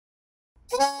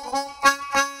So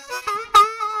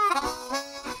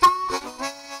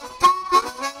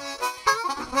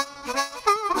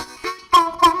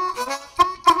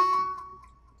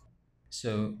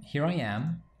here I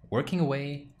am, working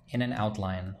away in an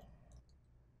outline.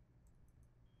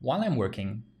 While I'm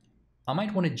working, I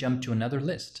might want to jump to another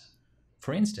list.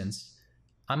 For instance,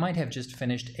 I might have just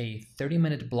finished a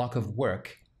 30-minute block of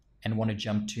work and want to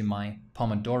jump to my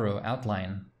Pomodoro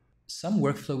outline. Some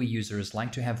WorkFlowy users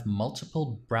like to have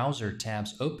multiple browser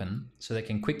tabs open so they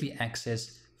can quickly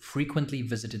access frequently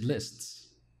visited lists.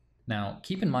 Now,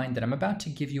 keep in mind that I'm about to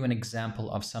give you an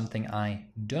example of something I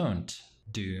don't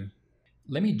do.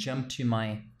 Let me jump to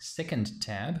my second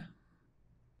tab,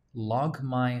 log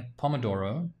my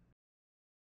Pomodoro,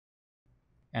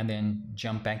 and then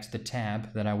jump back to the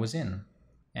tab that I was in.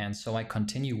 And so I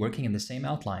continue working in the same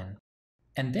outline.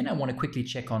 And then I want to quickly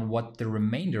check on what the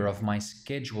remainder of my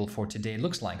schedule for today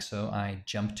looks like. So I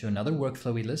jump to another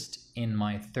WorkFlowy list in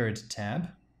my third tab,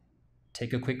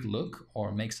 take a quick look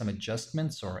or make some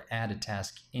adjustments or add a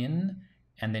task in,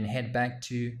 and then head back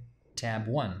to tab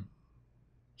 1.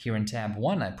 Here in tab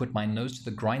 1, I put my nose to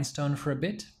the grindstone for a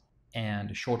bit,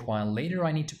 and a short while later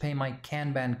I need to pay my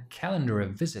Kanban calendar a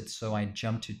visit, so I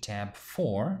jump to tab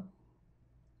 4.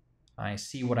 I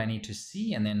see what I need to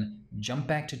see and then jump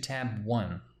back to tab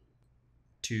 1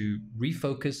 to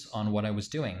refocus on what I was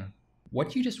doing.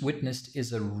 What you just witnessed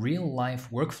is a real-life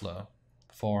workflow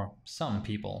for some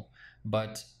people,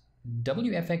 but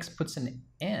WFX puts an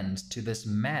end to this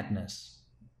madness.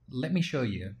 Let me show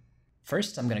you.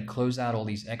 First, I'm going to close out all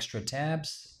these extra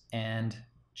tabs and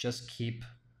just keep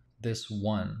this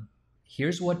one.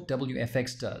 Here's what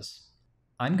WFX does.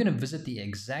 I'm going to visit the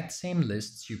exact same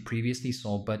lists you previously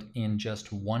saw, but in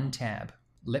just one tab.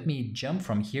 Let me jump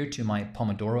from here to my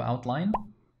Pomodoro outline,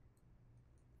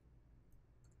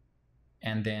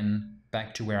 and then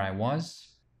back to where I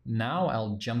was. Now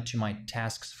I'll jump to my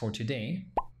tasks for today,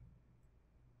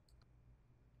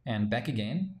 and back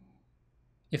again,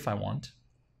 if I want.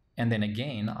 And then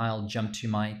again, I'll jump to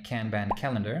my Kanban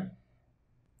calendar.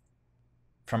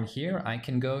 From here, I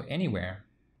can go anywhere.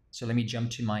 So let me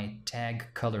jump to my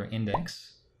tag color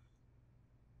index.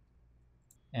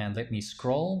 And let me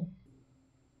scroll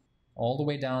all the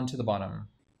way down to the bottom.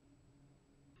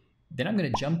 Then I'm going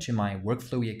to jump to my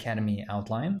WorkFlowy Academy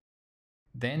outline,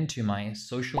 then to my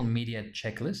social media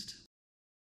checklist.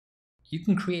 You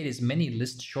can create as many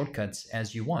list shortcuts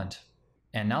as you want.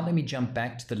 And now let me jump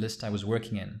back to the list I was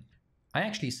working in. I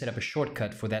actually set up a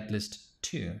shortcut for that list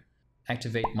too.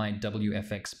 Activate my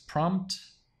WFX prompt,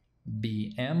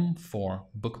 BM for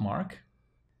bookmark.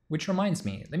 Which reminds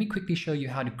me, let me quickly show you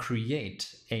how to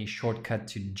create a shortcut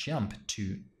to jump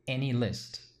to any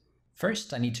list.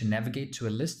 First, I need to navigate to a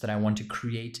list that I want to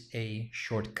create a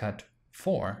shortcut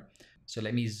for. So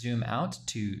let me zoom out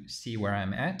to see where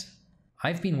I'm at.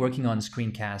 I've been working on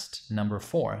screencast number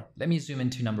 4. Let me zoom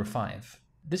into number 5.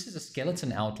 This is a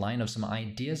skeleton outline of some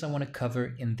ideas I want to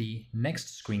cover in the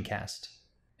next screencast.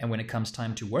 And when it comes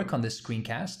time to work on this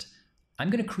screencast, I'm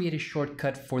going to create a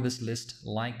shortcut for this list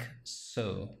like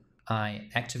so. I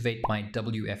activate my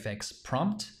WFX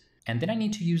prompt, and then I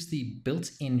need to use the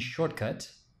built-in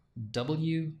shortcut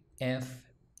WFS.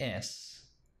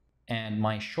 And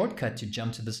my shortcut to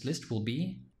jump to this list will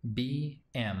be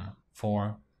BM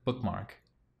for bookmark.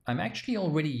 I'm actually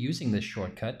already using this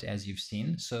shortcut, as you've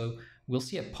seen, so we'll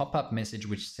see a pop-up message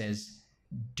which says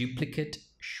duplicate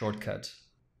shortcut.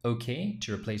 OK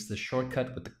to replace the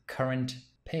shortcut with the current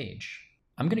page.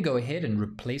 I'm going to go ahead and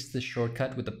replace this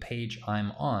shortcut with the page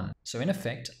I'm on. So in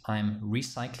effect, I'm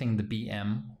recycling the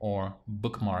BM or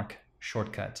bookmark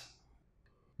shortcut.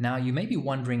 Now you may be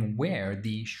wondering where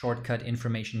the shortcut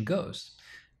information goes.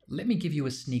 Let me give you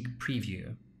a sneak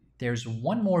preview. There's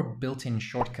one more built-in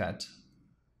shortcut,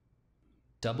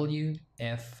 WFO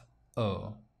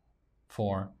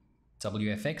for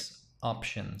WFX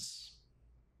options.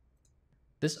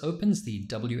 This opens the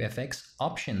WFX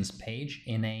options page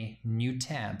in a new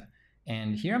tab.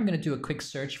 And here I'm going to do a quick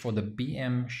search for the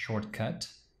BM shortcut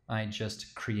I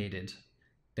just created.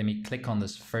 Let me click on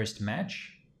this first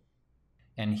match.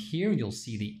 And here you'll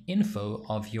see the info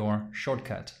of your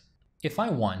shortcut. If I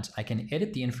want, I can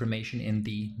edit the information in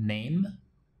the name,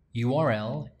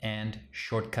 URL, and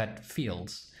shortcut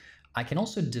fields. I can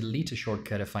also delete a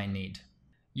shortcut if I need.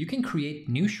 You can create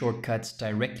new shortcuts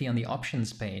directly on the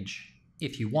options page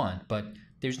if you want, but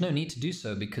there's no need to do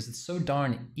so because it's so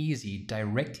darn easy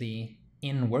directly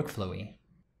in WorkFlowy.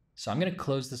 So I'm going to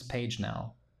close this page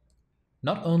now.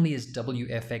 Not only is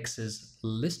WFX's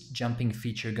list jumping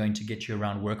feature going to get you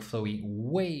around WorkFlowy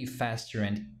way faster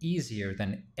and easier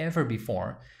than ever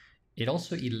before, It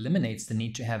also eliminates the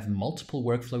need to have multiple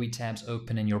WorkFlowy tabs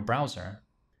open in your browser.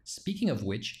 Speaking of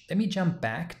which, let me jump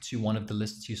back to one of the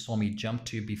lists you saw me jump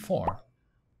to before.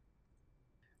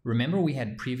 Remember we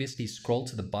had previously scrolled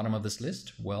to the bottom of this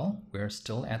list? Well, we're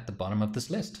still at the bottom of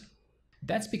this list.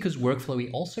 That's because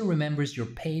WorkFlowy also remembers your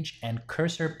page and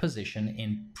cursor position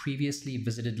in previously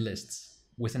visited lists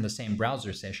within the same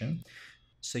browser session,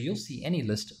 so you'll see any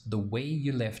list the way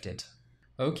you left it.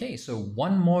 Okay, so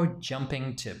one more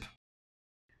jumping tip.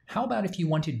 How about if you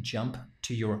want to jump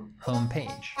to your home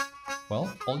page?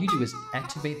 Well, all you do is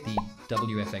activate the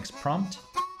WFX prompt,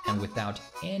 and without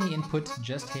any input,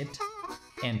 just hit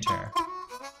Enter.